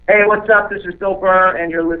Hey, what's up? This is Bill Burr,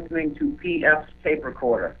 and you're listening to PF's Tape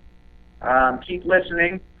Recorder. Keep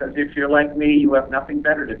listening, because if you're like me, you have nothing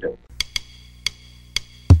better to do.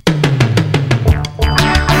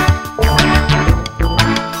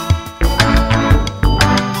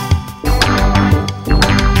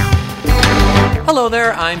 Hello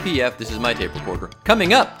there, I'm PF. This is my tape recorder.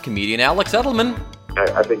 Coming up, comedian Alex Edelman.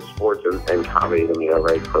 I think sports and comedy to me are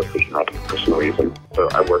very closely connected for some reason. So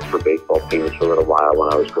I worked for baseball teams for a little while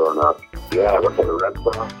when I was growing up. Yeah, I worked for the Red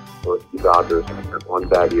Sox, worked for the Dodgers, and I one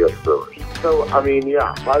bad year at Brewers. So, I mean,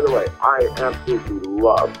 yeah, by the way, I absolutely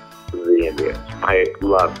love the Indians. I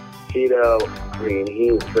love Tito. I mean,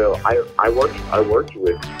 I worked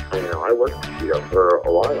with Tito for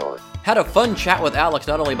a while. Had a fun chat with Alex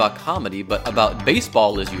not only about comedy, but about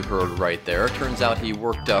baseball, as you heard right there. Turns out he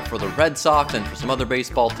worked for the Red Sox and for some other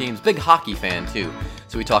baseball teams. Big hockey fan, too.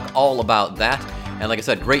 So we talk all about that. And like I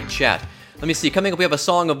said, great chat. Let me see. Coming up, we have a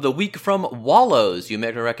song of the week from Wallows. You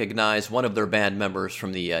may recognize one of their band members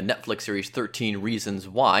from the Netflix series 13 Reasons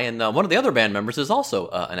Why. And one of the other band members is also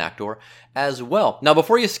an actor as well. Now,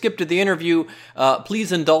 before you skip to the interview,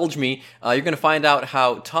 please indulge me. You're going to find out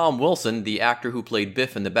how Tom Wilson, the actor who played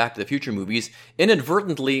Biff in the Back to the Future movies,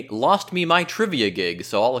 inadvertently lost me my trivia gig.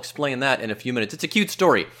 So I'll explain that in a few minutes. It's a cute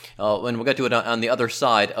story. And we'll get to it on the other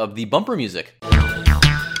side of the bumper music.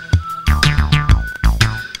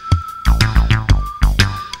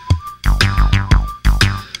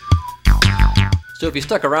 So if you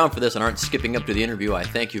stuck around for this and aren't skipping up to the interview, I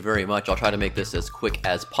thank you very much. I'll try to make this as quick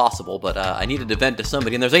as possible, but I needed to vent to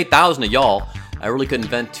somebody, and there's 8,000 of y'all. I really couldn't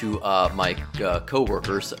vent to my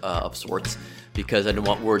co-workers of sorts, because I didn't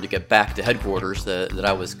want word to get back to headquarters that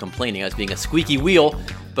I was complaining. I was being a squeaky wheel.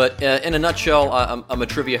 But in a nutshell, I'm a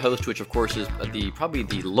trivia host, which of course is probably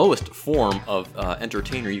the lowest form of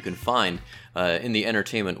entertainer you can find in the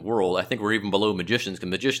entertainment world. I think we're even below magicians, because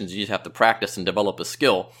magicians, you just have to practice and develop a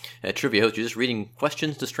skill. Trivia host, you're just reading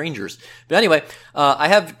questions to strangers. But anyway, I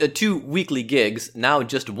have 2 weekly gigs, now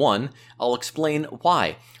just one. I'll explain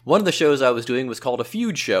why. One of the shows I was doing was called a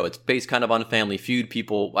Feud Show. It's based kind of on Family Feud.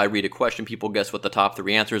 I read a question, people guess what the top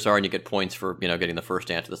 3 answers are, and you get points for, getting the first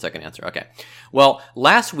answer, the second answer. Okay. Well,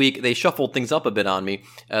 last week, they shuffled things up a bit on me.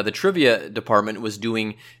 The trivia department was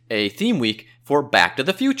doing a theme week for Back to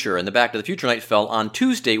the Future, and the Back to the Future night fell on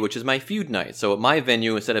Tuesday, which is my Feud night. So at my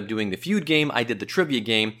venue, instead of doing the Feud game, I did the trivia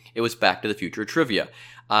game. It was Back to the Future trivia.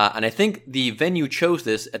 And I think the venue chose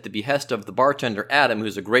this at the behest of the bartender, Adam,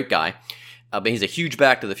 who's a great guy. But he's a huge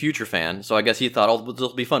Back to the Future fan, so I guess he thought, oh, this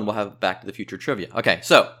will be fun. We'll have Back to the Future trivia. Okay,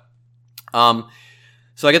 so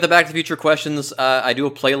I get the Back to the Future questions. I do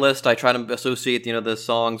a playlist. I try to associate, the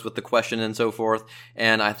songs with the question and so forth.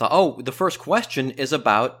 And I thought, oh, the first question is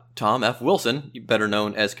about Tom F. Wilson, better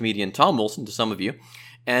known as comedian Tom Wilson to some of you.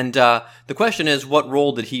 And the question is, what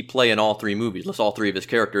role did he play in all 3 movies? List all 3 of his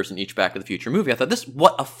characters in each Back to the Future movie. I thought,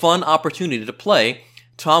 what a fun opportunity to play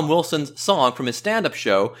Tom Wilson's song from his stand-up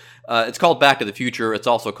show. It's called Back to the Future. It's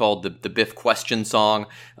also called the Biff Question song.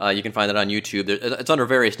 You can find it on YouTube. It's under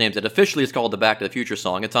various names. It officially is called the Back to the Future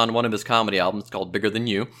song. It's on one of his comedy albums. It's called Bigger Than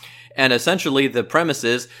You. And essentially, the premise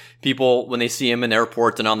is people, when they see him in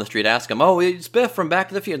airports and on the street, ask him, oh, it's Biff from Back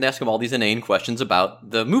to the Future. And they ask him all these inane questions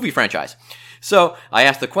about the movie franchise. So I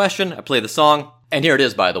ask the question, I play the song, and here it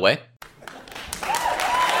is, by the way.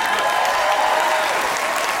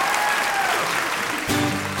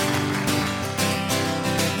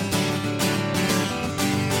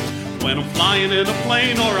 When I'm flying in a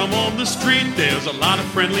plane or I'm on the street, there's a lot of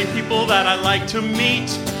friendly people that I like to meet.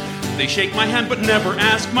 They shake my hand but never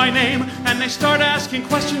ask my name, and they start asking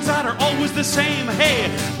questions that are always the same. Hey,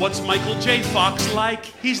 what's Michael J. Fox like?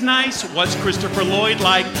 He's nice. What's Christopher Lloyd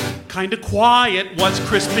like? Kinda quiet. What's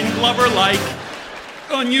Crispin Glover like?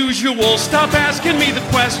 Unusual. Stop asking me the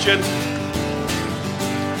question.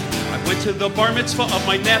 I went to the bar mitzvah of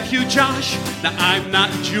my nephew Josh. Now I'm not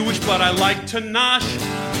Jewish, but I like to nosh.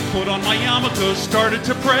 Put on my yarmulke, started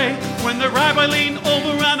to pray. When the rabbi leaned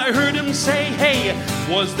over and I heard him say, hey,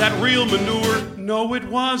 was that real manure? No, it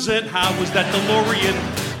wasn't. How was that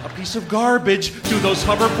DeLorean? A piece of garbage. Do those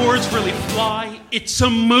hoverboards really fly? It's a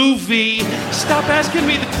movie. Stop asking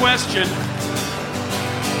me the question.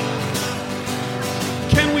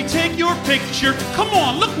 Can we take your picture? Come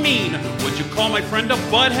on, look mean. Would you call my friend a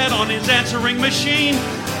butthead on his answering machine?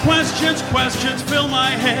 Questions fill my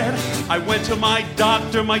head. I went to my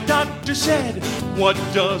doctor said, what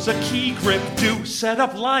does a key grip do? Set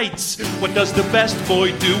up lights. What does the best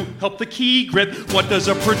boy do? Help the key grip. What does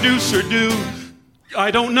a producer do? I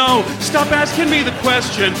don't know. Stop asking me the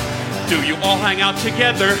question. Do you all hang out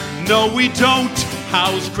together? No, we don't.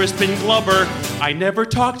 How's Crispin Glover? I never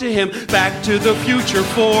talked to him. Back to the Future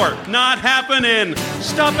 4. Not happening.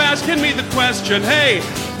 Stop asking me the question. Hey,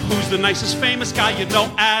 who's the nicest famous guy? You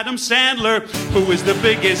know, Adam Sandler. Who is the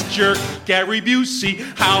biggest jerk? Gary Busey.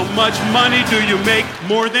 How much money do you make?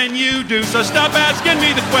 More than you do. So stop asking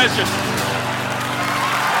me the question.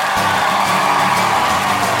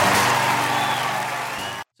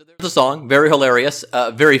 The song, very hilarious,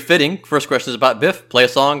 very fitting. First question is about Biff. Play a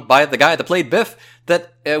song by the guy that played Biff,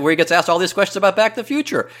 that where he gets asked all these questions about Back to the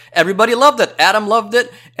Future. Everybody loved it. Adam loved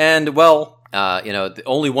it, and well,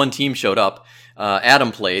 only one team showed up.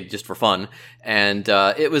 Adam played just for fun, and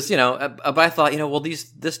it was, but I thought,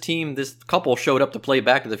 this couple showed up to play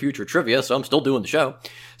Back to the Future trivia, so I'm still doing the show.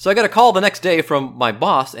 So I got a call the next day from my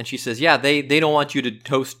boss, and she says, yeah, they don't want you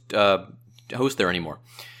to host there anymore.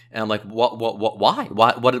 And I'm like, what, why?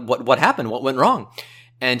 What happened? What went wrong?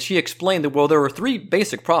 And she explained that, well, there were three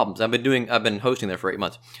basic problems. I've been hosting there for 8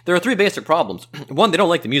 months. There are three basic problems. One, they don't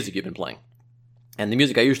like the music you've been playing. And the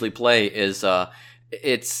music I usually play is,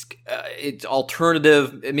 it's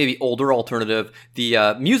alternative, maybe older alternative.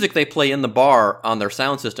 The music they play in the bar on their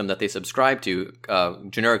sound system that they subscribe to,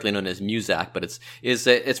 generically known as Muzak, but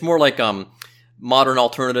it's more like, modern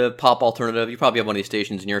alternative, pop alternative. You probably have one of these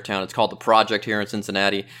stations in your town. It's called The Project here in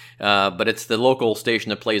Cincinnati. But it's the local station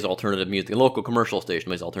that plays alternative music. The local commercial station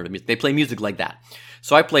plays alternative music. They play music like that.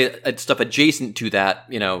 So I play stuff adjacent to that,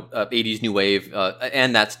 80s new wave,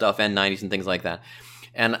 and that stuff, and 90s and things like that.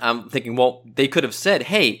 And I'm thinking, well, they could have said,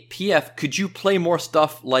 hey, PF, could you play more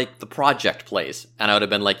stuff like The Project plays? And I would have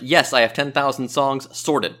been like, yes, I have 10,000 songs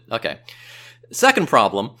sorted. Okay. Second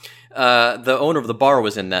problem, the owner of the bar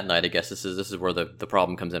was in that night. I guess this is where the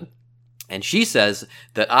problem comes in. And she says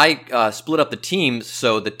that I split up the teams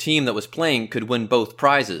so the team that was playing could win both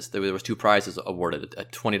prizes. There was 2 prizes awarded, a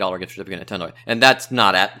 $20 gift certificate and a $10. And that's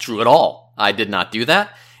not true at all. I did not do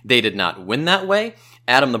that. They did not win that way.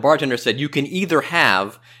 Adam, the bartender, said you can either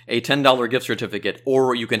have a $10 gift certificate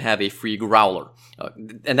or you can have a free growler.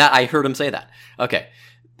 And that I heard him say that. Okay.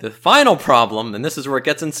 The final problem, and this is where it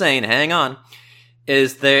gets insane, hang on,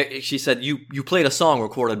 is she said, you played a song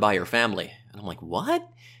recorded by your family. And I'm like, what?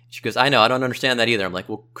 She goes, I know, I don't understand that either. I'm like,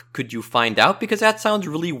 well, could you find out? Because that sounds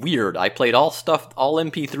really weird. I played all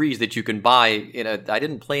MP3s that you can buy. I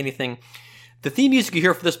didn't play anything. The theme music you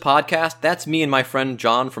hear for this podcast, that's me and my friend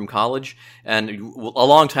John from college. And a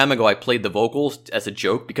long time ago, I played the vocals as a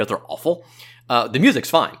joke because they're awful. The music's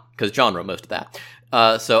fine, because John wrote most of that.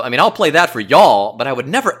 I'll play that for y'all, but I would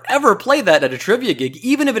never, ever play that at a trivia gig.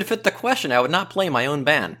 Even if it fit the question, I would not play my own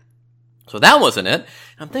band. So that wasn't it.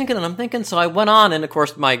 I'm thinking, so I went on, and of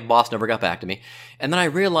course, my boss never got back to me. And then I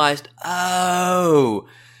realized,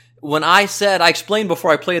 when I explained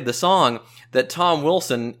before I played the song that Tom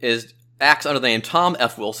Wilson acts under the name Tom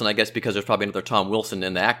F. Wilson, I guess because there's probably another Tom Wilson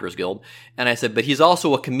in the Actors Guild. And I said, but he's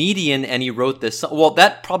also a comedian, and he wrote this song. Well,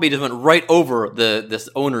 that probably just went right over this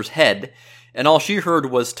owner's head. And all she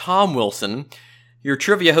heard was Tom Wilson. Your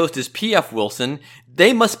trivia host is P.F. Wilson.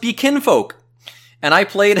 They must be kinfolk. And I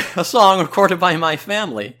played a song recorded by my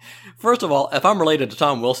family. First of all, if I'm related to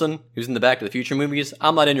Tom Wilson, who's in the Back to the Future movies,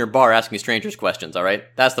 I'm not in your bar asking strangers questions, all right?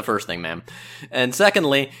 That's the first thing, ma'am. And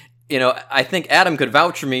secondly, I think Adam could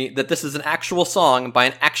vouch for me that this is an actual song by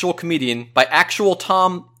an actual comedian, by actual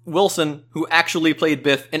Tom Wilson, who actually played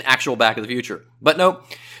Biff in actual Back to the Future. But no,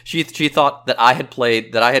 she thought that I had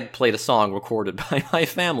played a song recorded by my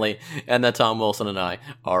family, and that Tom Wilson and I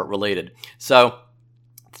are related. So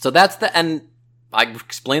that's and I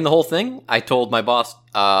explained the whole thing. I told my boss,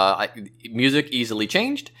 music easily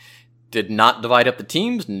changed, did not divide up the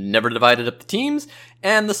teams, never divided up the teams,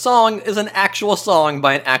 and the song is an actual song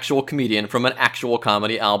by an actual comedian from an actual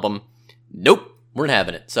comedy album. Nope, we're not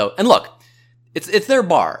having it. So, and look, it's their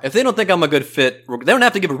bar. If they don't think I'm a good fit, they don't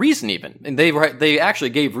have to give a reason even. And they actually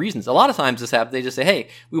gave reasons. A lot of times this happens, they just say, hey,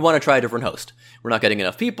 we want to try a different host. We're not getting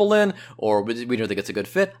enough people in, or we don't think it's a good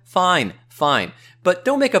fit. Fine. But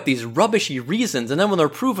don't make up these rubbishy reasons, and then when they're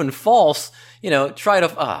proven false, try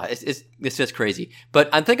to, it's just crazy. But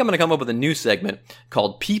I think I'm going to come up with a new segment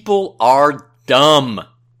called People Are Dumb.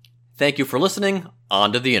 Thank you for listening.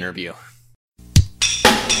 On to the interview.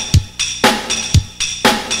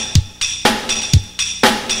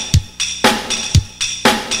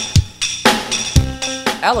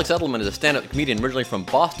 Alex Edelman is a stand-up comedian originally from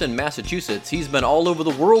Boston, Massachusetts. He's been all over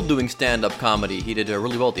the world doing stand-up comedy. He did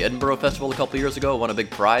really well at the Edinburgh Festival a couple years ago, won a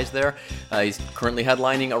big prize there. He's currently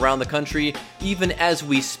headlining around the country, even as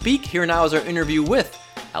we speak. Here now is our interview with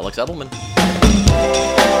Alex Edelman.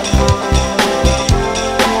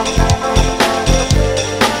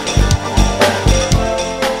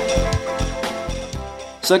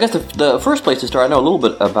 So I guess the first place to start, I know a little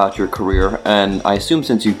bit about your career, and I assume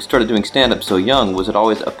since you started doing stand-up so young, was it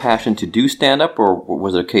always a passion to do stand-up, or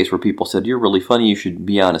was it a case where people said, you're really funny, you should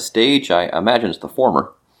be on a stage? I imagine it's the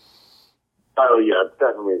former. Oh, yeah,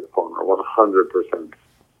 definitely the former, 100%.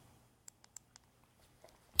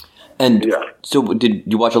 And yeah. So did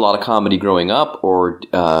you watch a lot of comedy growing up, or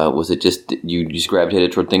was it just you just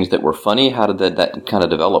gravitated toward things that were funny? How did that kind of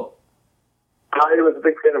develop? I was a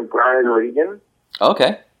big fan of Brian Regan.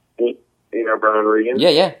 Okay. You know Brian Regan?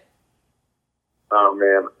 Yeah. Oh,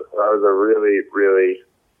 man, I was a really, really,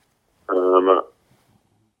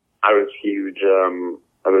 I was huge into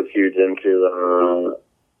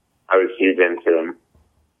him.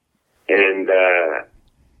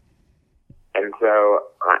 And so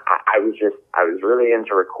I was really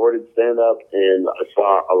into recorded stand-up, and I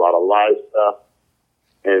saw a lot of live stuff.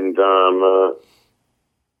 And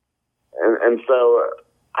so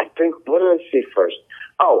I think, what did I see first?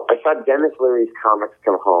 Oh, I saw Dennis Leary's Comics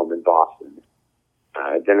Come Home in Boston.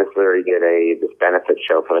 Dennis Leary did this benefit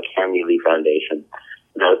show for the Cammy Lee Foundation.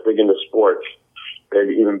 And I was big into sports,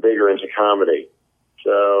 and even bigger into comedy.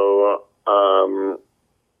 So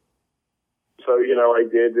you know, I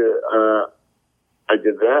did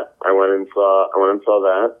that. I went and saw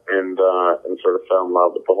that, and sort of fell in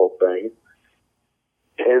love with the whole thing.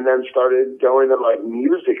 And then started going to like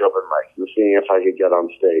music open mics and seeing if I could get on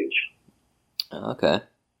stage. Okay.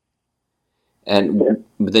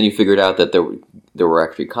 But then you figured out that there were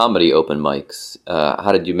actually comedy open mics.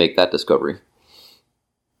 How did you make that discovery?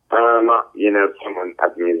 You know, someone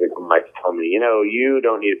at the music open mic told me, you know, you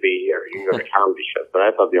don't need to be here. You can go to comedy shows. But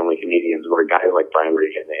I thought the only comedians were guys like Brian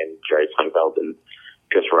Regan and Jerry Seinfeld and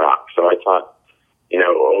Chris Rock. So I thought, you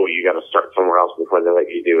know, you got to start somewhere else before they let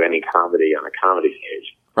you do any comedy on a comedy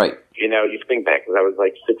stage. Right. You know, you think back, because I was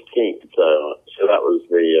like 16, so that was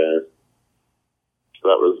the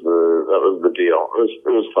deal. It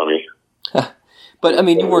was funny. But I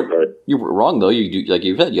mean, you were wrong though. You like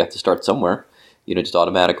you said, you have to start somewhere. You know, just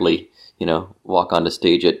automatically, you know, walk onto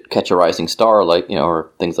stage at Catch a Rising Star, like, you know, or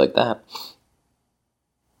things like that.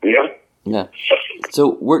 Yeah. Yeah.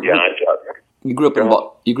 So you grew up in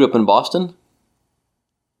Boston?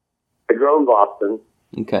 I grew up in Boston.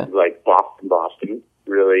 Okay. Like Boston.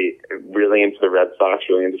 Really, really into the Red Sox,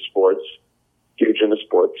 really into sports, huge into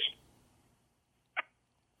sports.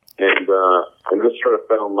 And I just sort of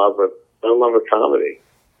fell in love with comedy.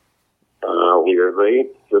 Weirdly,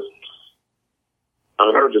 I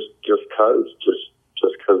don't know, just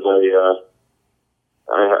because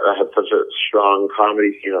I had such a strong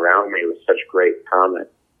comedy scene around me with such great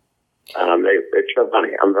comics. It's so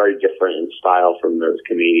funny. I'm very different in style from those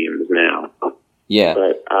comedians now. Yeah.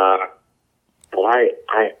 But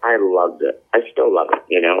I loved it. I still love it.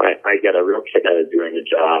 You know, I get a real kick out of doing a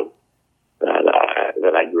job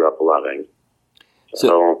that I grew up loving.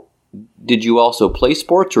 So did you also play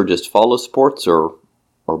sports, or just follow sports, or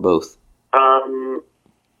both?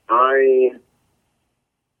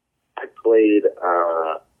 I played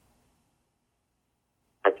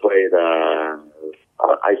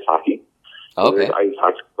ice hockey. Okay. I was an ice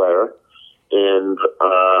hockey player, and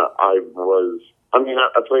I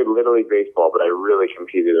played Little League baseball, but I really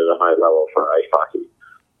competed at a high level for ice hockey.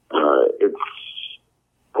 It's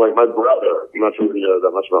like my brother. I'm not sure if you know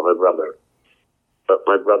that much about my brother, but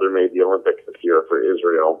my brother made the Olympics this year for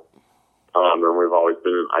Israel, and we've always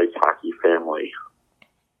been an ice hockey family.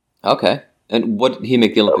 Okay. And what did he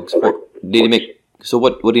make the Olympics for? What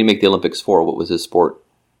did he make the Olympics for? What was his sport?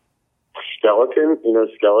 Skeleton. You know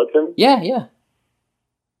skeleton? Yeah.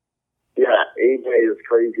 Yeah, AJ, as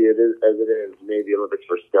crazy as it is, made the Olympics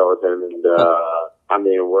for skeleton, and I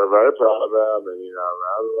mean, we're very proud of him, and you know,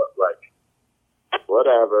 like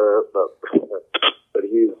whatever, but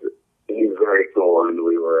he's very cool, and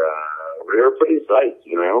we were pretty psyched,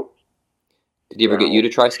 you know. Did he ever get you to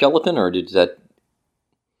try skeleton, or did that?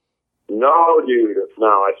 No, dude, no,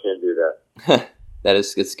 I can't do that.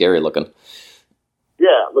 It's scary looking.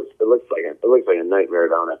 Yeah, it looks like a nightmare,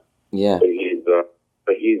 don't it? Yeah.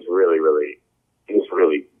 But he's really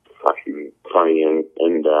fucking funny and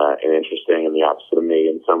interesting, and the opposite of me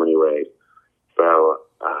in so many ways. So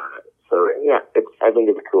yeah, I think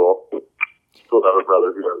it's cool. It's cool to have a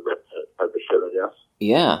brother who does that type of shit, I guess.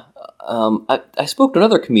 Yeah. I spoke to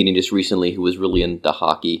another comedian just recently who was really into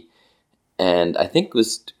hockey, and I think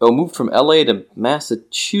moved from LA to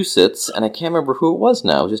Massachusetts, and I can't remember who it was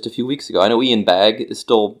now, just a few weeks ago. I know Ian Bagg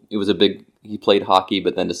he played hockey,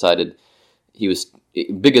 but then decided he was,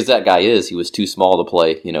 big as that guy is, he was too small to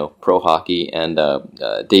play, you know, pro hockey, and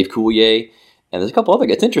Dave Coulier, and there's a couple other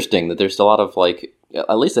guys. It's interesting that there's a lot of, like,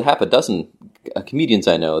 at least a half a dozen comedians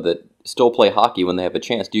I know that still play hockey when they have a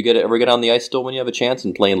chance. Do you ever get on the ice still when you have a chance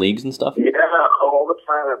and play in leagues and stuff? Yeah, all the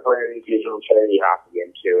time. I play an occasional charity hockey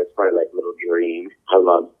game too. It's my like little dream. I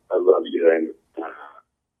love doing.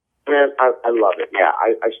 Man, I love it. Yeah,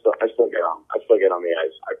 I still get on. I still get on the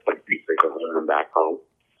ice. I play pretty frequently when I'm back home.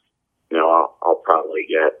 You know, I'll probably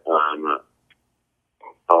get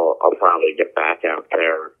I'll probably get back out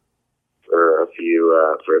there for a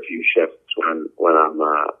few shifts when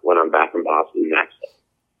I'm back in Boston next.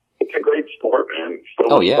 It's a great sport, man. It's so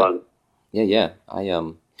much fun. Yeah.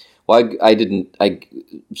 I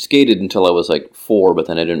skated until I was like 4, but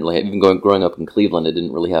then I didn't really even growing up in Cleveland, I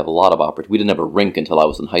didn't really have a lot of opportunity. We didn't have a rink until I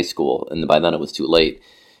was in high school, and by then it was too late.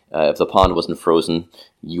 If the pond wasn't frozen,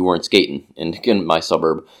 you weren't skating in my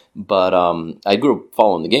suburb. But I grew up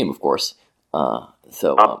following the game, of course. Yeah, it's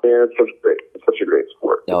such a great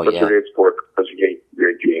sport. It's such a great sport. Such a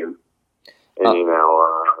great game. And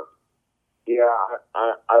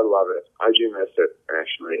I love it. I do miss it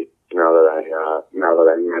actually. Now that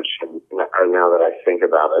I think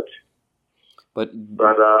about it. But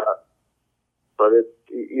it's,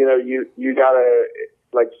 you know, you gotta,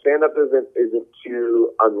 like, stand up isn't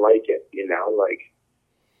too unlike it, you know, like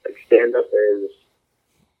stand up is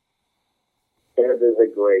a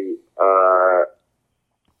great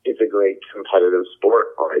it's a great competitive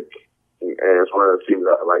sport, like, and it's one of the things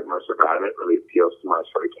that I like most about it. It really appeals to my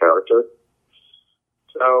sort of character.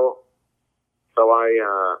 So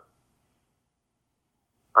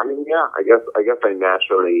I guess I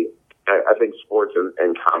naturally, I think sports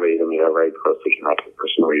and comedy to me are very closely connected for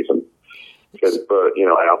some reason. Because, you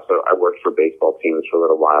know, I worked for baseball teams for a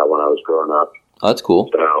little while when I was growing up. Oh, that's cool.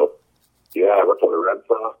 So, yeah, I worked for the Red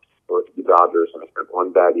Sox, I worked for the Dodgers, and I spent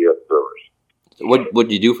one bad year at the Brewers. So what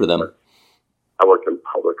did you do for them? I worked in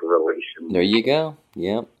public relations. There you go.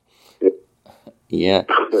 Yeah. Yeah.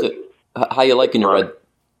 So, how you liking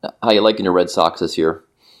your Red Sox this year?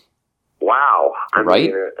 Wow. I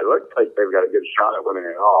right? mean, it looks like they've got a good shot at winning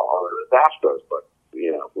it all. The Astros, but,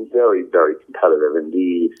 you know, very, very competitive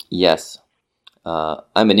indeed. Yes.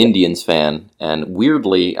 I'm an Indians fan, and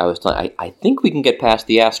weirdly, I think we can get past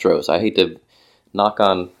the Astros. I hate to knock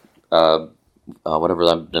on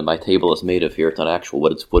whatever my table is made of here. It's not actual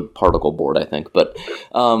wood; it's wood particle board, I think. But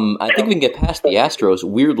I think we can get past the Astros.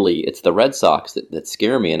 Weirdly, it's the Red Sox that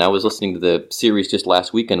scare me. And I was listening to the series just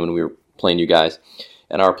last weekend when we were playing you guys,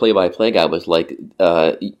 and our play-by-play guy was like,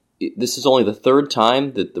 this is only the third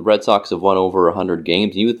time that the Red Sox have won over 100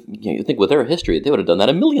 games. You think with their history, they would have done that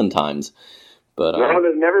a million times. But no,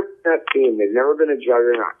 they've never been that team. They've never been a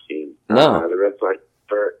juggernaut team. No, the Red Sox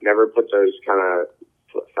never put those kind of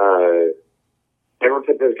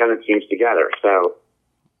teams together. So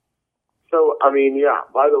I mean, yeah.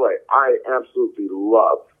 By the way, I absolutely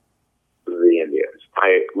love the Indians.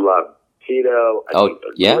 I love Tito. I think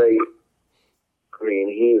they're great. I mean,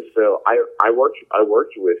 he's so. I worked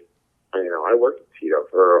with Tito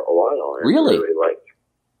for a while. Really?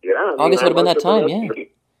 Yeah. I guess it would have been that time. Yeah.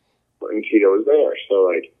 When Tito was there, so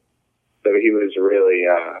he was really,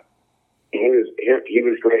 he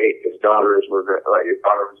was great. His daughters were great. Like, his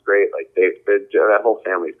daughter was great. Like, that whole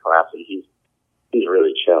family's classy. He's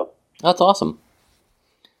really chill. That's awesome.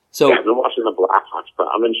 So yeah, I've been watching the Blackhawks.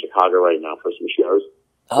 I'm in Chicago right now for some shows.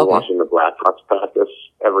 I'm watching the Blackhawks practice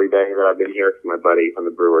every day that I've been here. Because my buddy from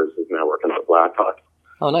the Brewers is now working at the Blackhawks.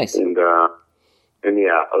 Oh, nice. And yeah,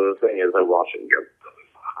 the thing is, I watch it and go,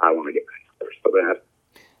 I want to get back there so bad.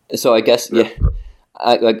 So I guess, yeah.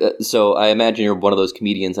 So I imagine you're one of those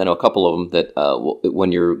comedians. I know a couple of them that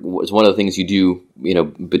it's one of the things you do, you know,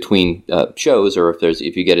 between shows, or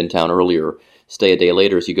if you get in town earlier, stay a day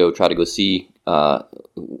later, as you try to go see the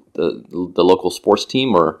local sports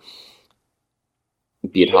team, or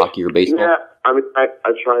be it hockey or baseball. Yeah, I mean, I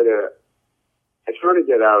try to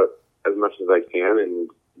get out as much as I can and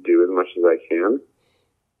do as much as I can,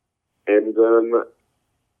 and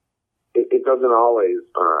it doesn't always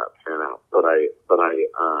pan out, but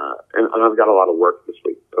I've got a lot of work this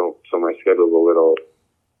week, so my schedule's a little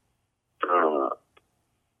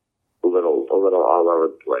all over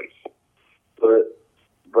the place. But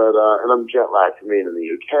and I'm jet lagged from being in the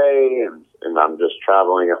UK, and I'm just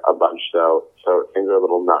traveling a bunch, so things are a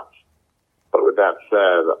little nuts. But with that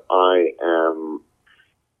said, I am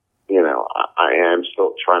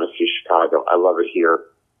still trying to see Chicago. I love it here.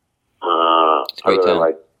 It's a great town.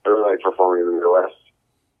 I really like performing in the Midwest.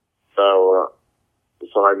 So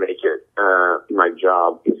I make it my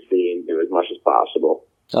job to see and do as much as possible.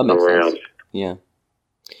 That makes sense. Yeah.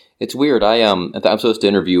 It's weird. I'm supposed to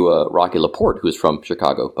interview Rocky Laporte, who's from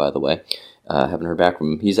Chicago, by the way. Haven't heard back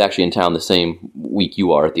from him. He's actually in town the same week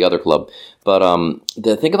you are at the other club. But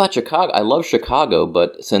the thing about Chicago, I love Chicago,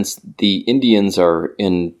 but since the Indians since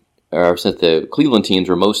the Cleveland teams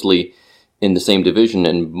are mostly in the same division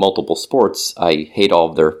in multiple sports, I hate all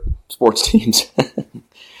of their sports teams.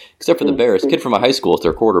 Except for the Bears. Kid from my high school is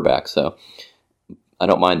their quarterback, so I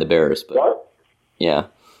don't mind the Bears. But What? yeah.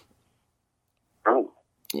 Oh.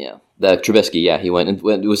 Yeah, the Trubisky. Yeah, he went.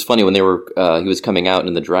 And it was funny when he was coming out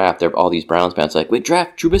in the draft. There were all these Browns fans like, "Wait,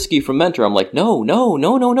 draft Trubisky from Mentor." I'm like, no,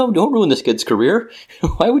 don't ruin this kid's career.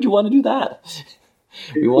 Why would you want to do that?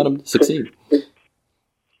 We want him to succeed.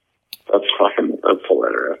 That's fine. That's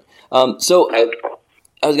hilarious. So I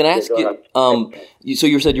was going to ask you. So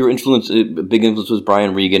you said your big influence was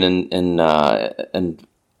Brian Regan and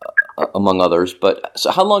among others. But so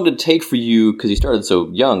how long did it take for you? Because you started so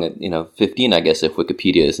young, at 15, I guess, if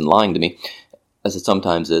Wikipedia isn't lying to me, as it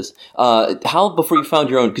sometimes is. How before you found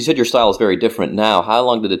your own? Because you said your style is very different now. How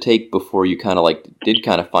long did it take before you did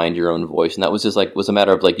find your own voice? And that was just was a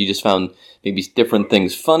matter of you just found maybe different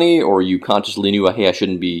things funny, or you consciously knew, hey, I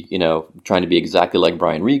shouldn't be trying to be exactly like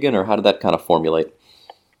Brian Regan, or how did that kind of formulate?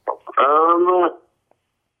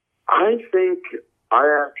 I think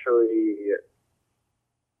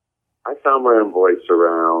I found my own voice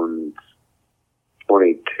around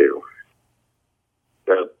 22.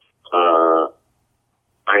 That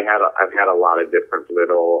I've had a lot of different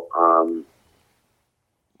little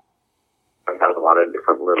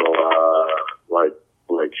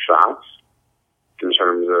like shots in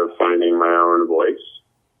terms of finding my own voice.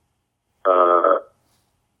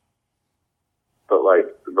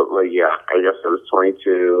 But yeah, I guess I was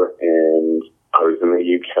 22 and I was in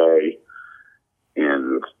the UK,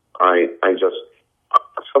 and I just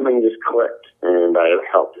something just clicked, and I had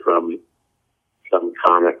help from some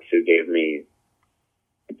comics who gave me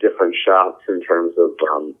different shots in terms of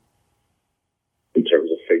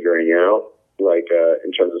figuring out,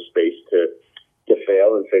 in terms of space to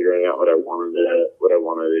fail and figuring out what I wanted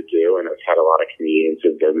to do. And I've had a lot of comedians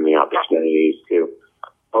who've given me opportunities to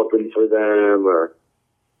open for them, or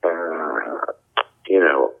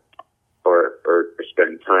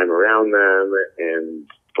spend time around them, and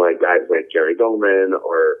guys like Gary Goldman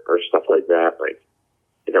or stuff like that.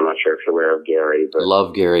 I'm not sure if you're aware of Gary, but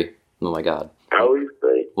love Gary. Oh my God. Oh, he's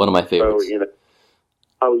great. One of my favorites. So,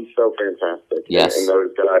 he's so fantastic. Yes. And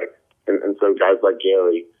those guys, and so guys like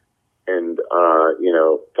Gary, and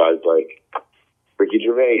guys like Ricky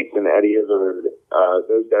Gervais and Eddie Izzard,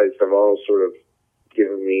 those guys have all sort of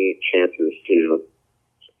given me chances to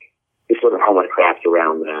sort of hone my craft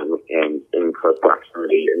around them and in close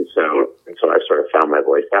proximity, and so I sort of found my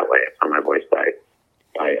voice that way. I found my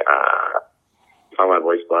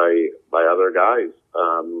voice by other guys,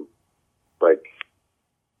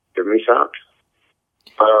 give me shots.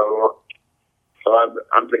 So I've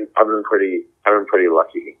been pretty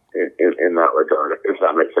lucky in that regard, if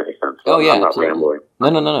that makes any sense. Oh yeah, I'm not absolutely.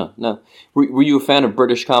 rambling. No. Were you a fan of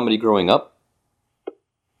British comedy growing up?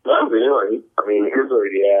 Not really. I mean,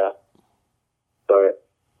 Izzard, yeah. But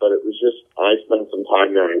it was just, I spent some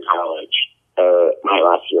time there in college, my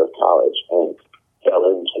last year of college, and fell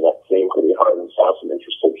into that scene pretty hard and saw some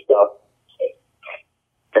interesting stuff.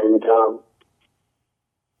 And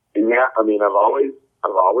yeah, I mean, I've always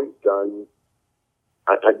done,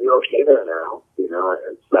 I do okay there now,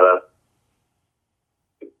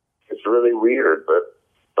 it's really weird, but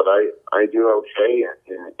I do okay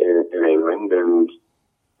in England,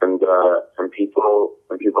 and people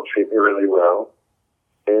treat me really well.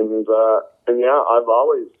 And yeah, I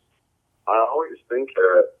always think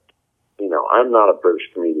that, I'm not a British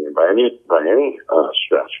comedian by any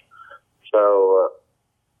stretch. So,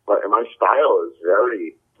 but my style is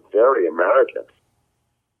very, very American.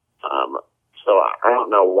 So I don't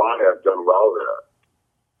know why I've done well there,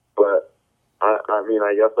 but I mean,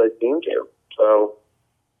 I guess I seem to. So,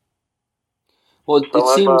 well, it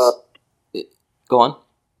seems. Go on.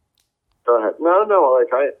 Go ahead. No.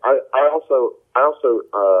 I also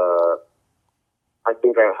I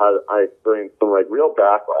think I experienced some real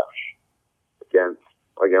backlash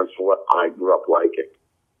against what I grew up liking.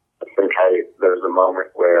 I think there's a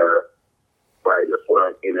moment where I just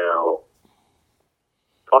went,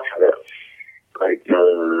 fuck it. So I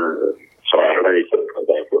don't know anything about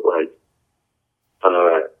that, but I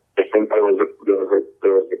think there was a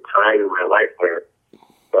time in my life where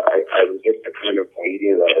I was just the kind of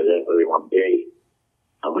comedian that I didn't really want to be,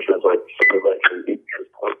 which was sort of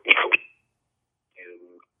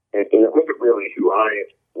and it wasn't really who I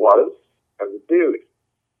was as a dude.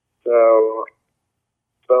 So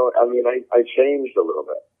I mean, I changed a little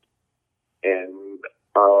bit, and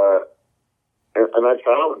I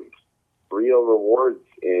real rewards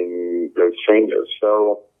in those changes.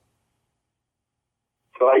 So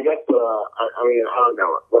I guess, I mean, I don't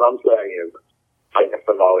know. What I'm saying is, I guess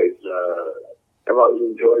I've always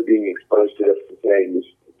enjoyed being exposed to different things.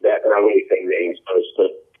 That, and I really think being exposed to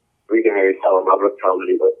reading Harry Tell about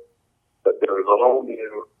comedy, but there was a whole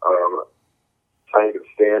new kind of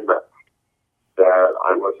stand-up that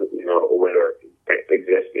I wasn't, aware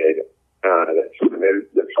existed.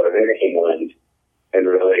 That's sort of in England and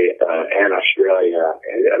really and Australia,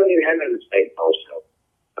 and I mean, and in the States also.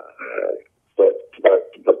 But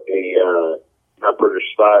the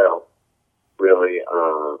British style really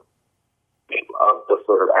of the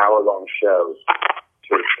sort of hour-long shows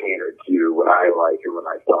to cater to what I like and what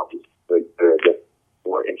I thought was the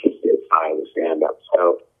more interesting style of stand-up.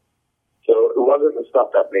 So it wasn't the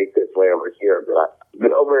stuff that made its way over here, but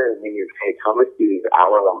over in the UK, comics do these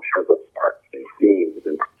hour-long shows with parts and themes,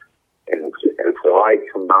 and so I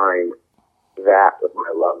combined that with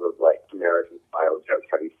my love of like American style jokes,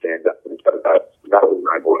 how you stand up, and so that was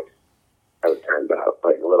my voice. I was turned out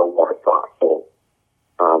like a little more thoughtful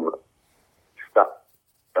stuff,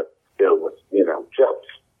 but still with jokes.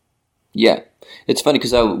 Yeah, it's funny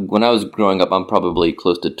because when I was growing up, I'm probably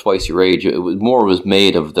close to twice your age. It was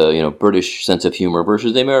made of the British sense of humor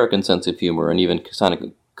versus the American sense of humor, and even kind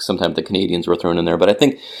of sometimes the Canadians were thrown in there. But I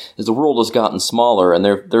think as the world has gotten smaller, and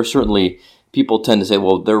they're certainly, people tend to say,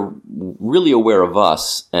 well, they're really aware of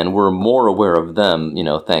us, and we're more aware of them,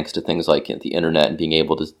 thanks to things like the internet and being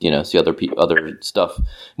able to, see other stuff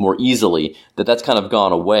more easily. That's kind of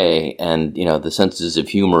gone away, and the senses of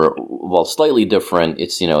humor, while slightly different,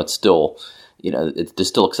 it's it's still, it's just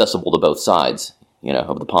still accessible to both sides,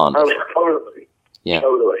 of the pond. Oh, totally. Yeah,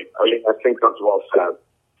 totally. I mean, I think that's well said.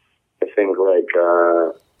 I think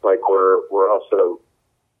like we're also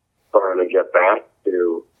starting to get back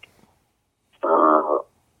to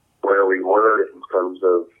where we were in terms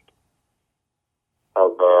of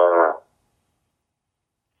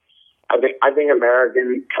I think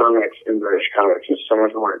American comics and British comics is so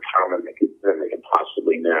much more in common than they can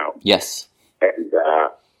possibly know. Yes. And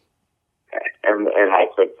I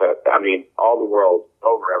think that, I mean, all the world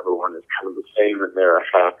over, everyone is kind of the same, and there are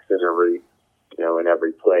hacks in every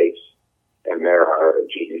place, and there are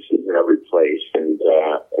geniuses in every place, and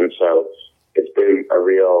so it's been a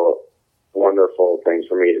real wonderful thing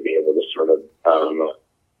for me to be able to sort of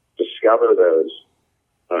discover those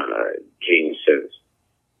geniuses,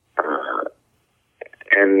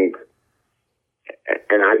 and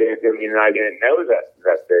I didn't know that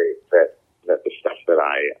the stuff that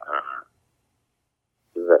I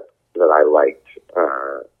liked,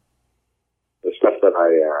 the stuff that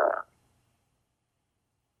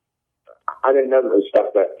I didn't know the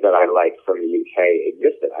stuff that I liked from the UK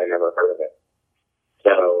existed. I never heard of it.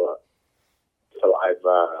 So I've,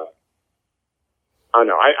 I don't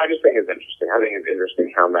know. I just think it's interesting. I think it's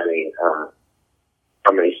interesting how many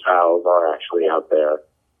styles are actually out there,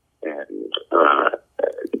 and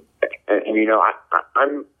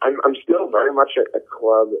I'm still very much a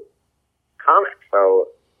club comic. So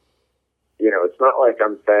it's not like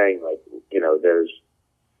I'm saying there's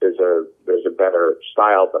a better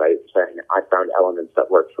style, but I'm saying I found elements that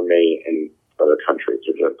work for me in other countries,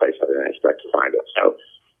 which is a place I didn't expect to find it. So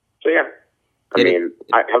yeah.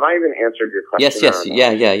 Have I even answered your question? Yes.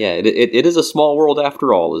 Yeah. It is a small world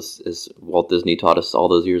after all, as Walt Disney taught us all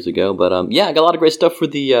those years ago. But I got a lot of great stuff for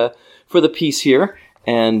the piece here,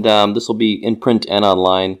 and this will be in print and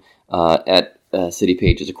online at City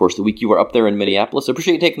Pages. Of course, the week you were up there in Minneapolis. I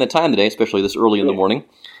appreciate you taking the time today, especially this early in the morning.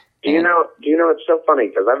 Do you know? It's so funny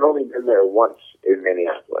because I've only been there once in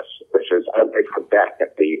Minneapolis, which is I played Quebec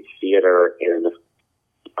at the theater in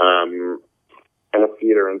a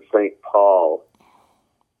theater in St. Paul.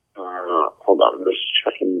 Hold on, I'm just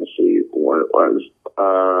checking to see what it was.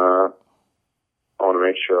 I want to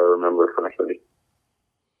make sure I remember correctly.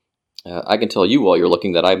 I can tell you while you're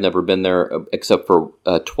looking that I've never been there except for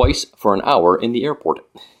twice for an hour in the airport.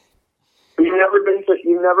 You've never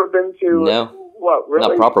been to? No. What, really?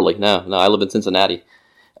 Not properly, no. I live in Cincinnati.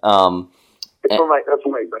 That's where my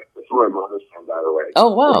mother's from, by the way.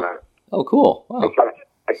 Oh, wow. Oh, cool. Wow.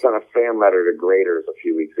 I sent a fan letter to Graders a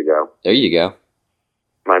few weeks ago. There you go.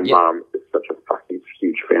 My mom is such a fucking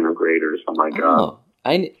huge fan of Graders. Oh, my God.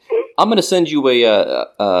 I'm going to send you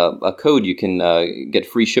a code you can get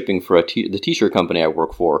free shipping for the T-shirt company I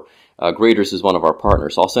work for. Graders is one of our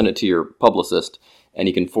partners. I'll send it to your publicist, and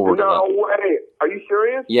you can forward it. No way. Are you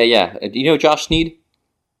serious? Yeah. Do you know Josh Sneed?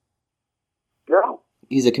 No.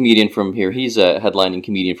 He's a comedian from here. He's a headlining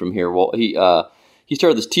comedian from here. Well, he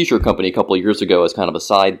started this T-shirt company a couple of years ago as kind of a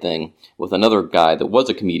side thing with another guy that was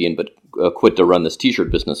a comedian but quit to run this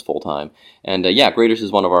T-shirt business full time. And Graders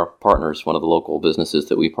is one of our partners, one of the local businesses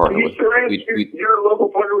that we partner with. Are you serious? You're a local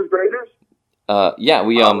partner with Graders?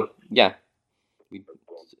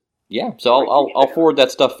 So I'll forward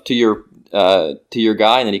that stuff to your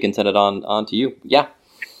guy, and then he can send it on to you. Yeah.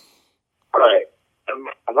 All right. Am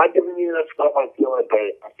I giving you that stuff? I feel like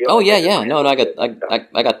No,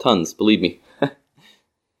 I got tons. Believe me.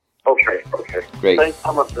 Okay. Great. Thanks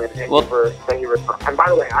so much, man. Thank you for. And by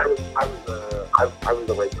the way, I was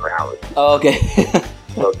awake for hours. Oh, okay.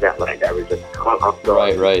 So that like I was just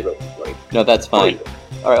right. No, that's fine.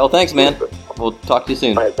 All right. Well, thanks, man. We'll talk to you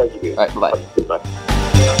soon. All right. Thank you. All right. Bye. Goodbye.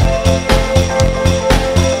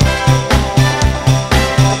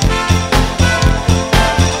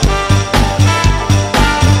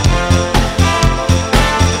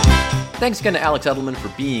 Thanks again to Alex Edelman for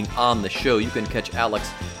being on the show. You can catch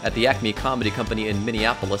Alex at the Acme Comedy Company in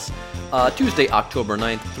Minneapolis Tuesday, October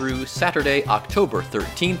 9th through Saturday, October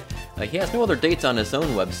 13th. He has no other dates on his own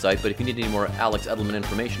website, but if you need any more Alex Edelman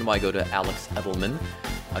information, why go to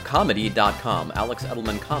alexedelmancomedy.com.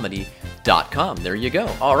 alexedelmancomedy.com. There you go.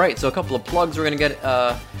 All right, so a couple of plugs we're going to get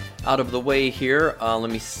out of the way here.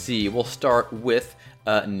 Let me see. We'll start with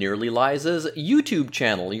Nearly Liza's YouTube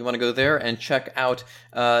channel. You want to go there and check out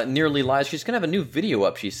Nearly Liza. She's going to have a new video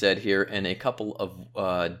up, she said, here in a couple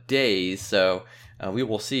of days, so we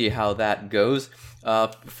will see how that goes.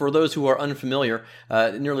 For those who are unfamiliar,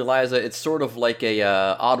 Nearly Liza, it's sort of like a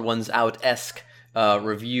Odd Ones Out-esque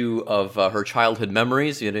review of her childhood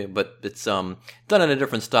memories, but it's done in a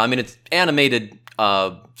different style. I mean, it's animated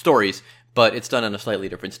stories, but it's done in a slightly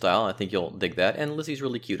different style. I think you'll dig that. And Lizzie's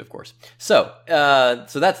really cute, of course. So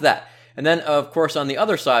that's that. And then, of course, on the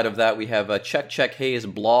other side of that, we have Check Hay's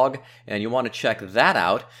blog, and you want to check that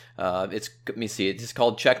out. Let me see. It's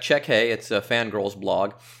called Check Hay. It's a fangirl's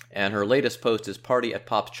blog, and her latest post is Party at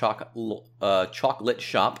Pop's Chocolate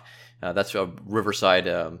Shop. That's a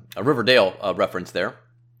Riverdale reference there,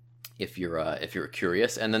 if you're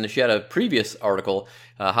curious. And then she had a previous article,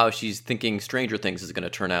 how she's thinking Stranger Things is going to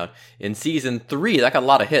turn out in season 3. That got a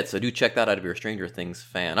lot of hits, so do check that out if you're a Stranger Things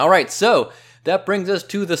fan. All right, so that brings us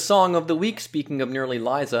to the song of the week. Speaking of Nearly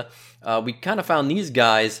Liza, we kind of found these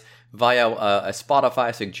guys via a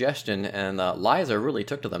Spotify suggestion, and Liza really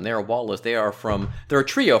took to them. They're They're a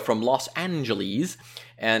trio from Los Angeles,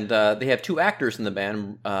 and they have 2 actors in the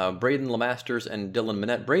band, Braden LeMasters and Dylan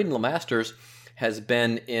Minnette. Braden LeMasters has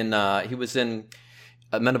been he was in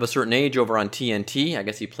Men of a Certain Age over on TNT. I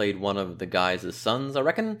guess he played one of the guys' sons, I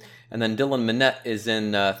reckon. And then Dylan Minnette is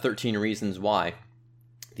in 13 Reasons Why,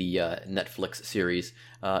 the Netflix series.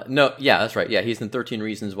 That's right. Yeah, he's in 13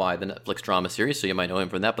 Reasons Why, the Netflix drama series, so you might know him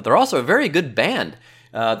from that. But they're also a very good band.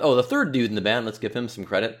 The third dude in the band, let's give him some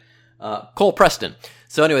credit, Cole Preston.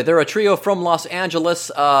 So anyway, they're a trio from Los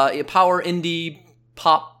Angeles, power indie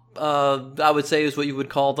pop, I would say is what you would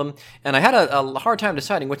call them. And I had a hard time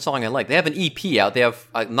deciding which song I like. They have an EP out. They have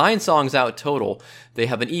 9 songs out total. They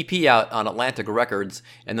have an EP out on Atlantic Records,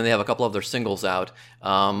 and then they have a couple of their singles out.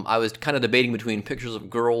 I was kind of debating between Pictures of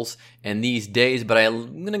Girls and These Days, but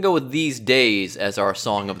I'm going to go with These Days as our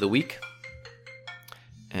song of the week.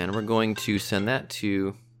 And we're going to send that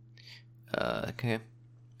to... okay.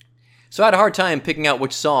 So I had a hard time picking out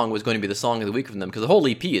which song was going to be the song of the week from them, because the whole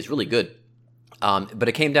EP is really good. But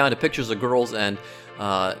it came down to Pictures of Girls and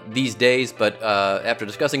These Days. But after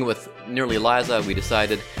discussing it with Nearly Liza, we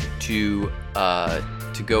decided to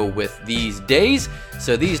go with These Days.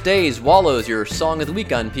 So These Days, Wallows, your song of the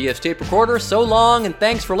week on PF's Tape Recorder. So long, and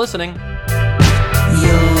thanks for listening.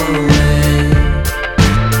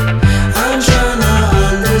 I'm trying to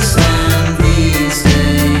understand these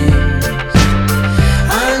days.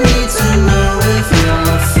 I need to know if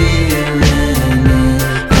you're feeling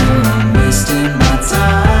it, or I'm wasting my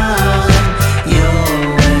time. Your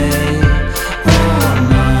way or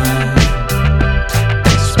mine.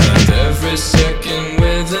 Spend every second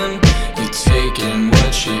with him. You're taking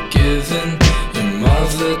what you're giving. Your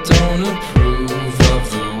mother don't approve of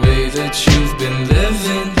the way that you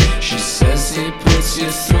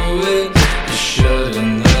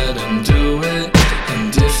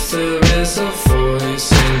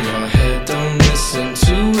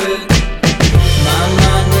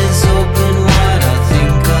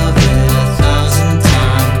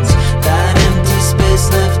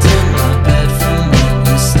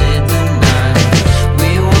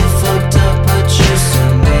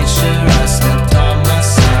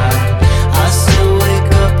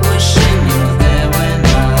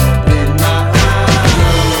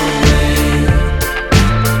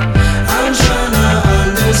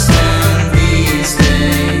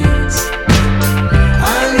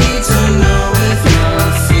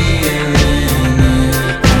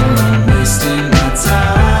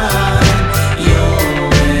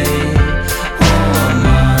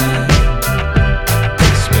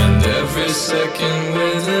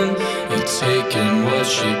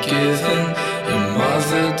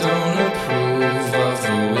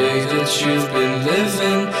you've been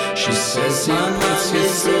living. She says he puts you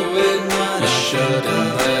through it. You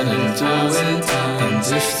shouldn't let him do it. And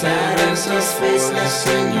if there is a voice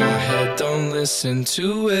in your head, don't listen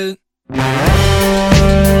to it.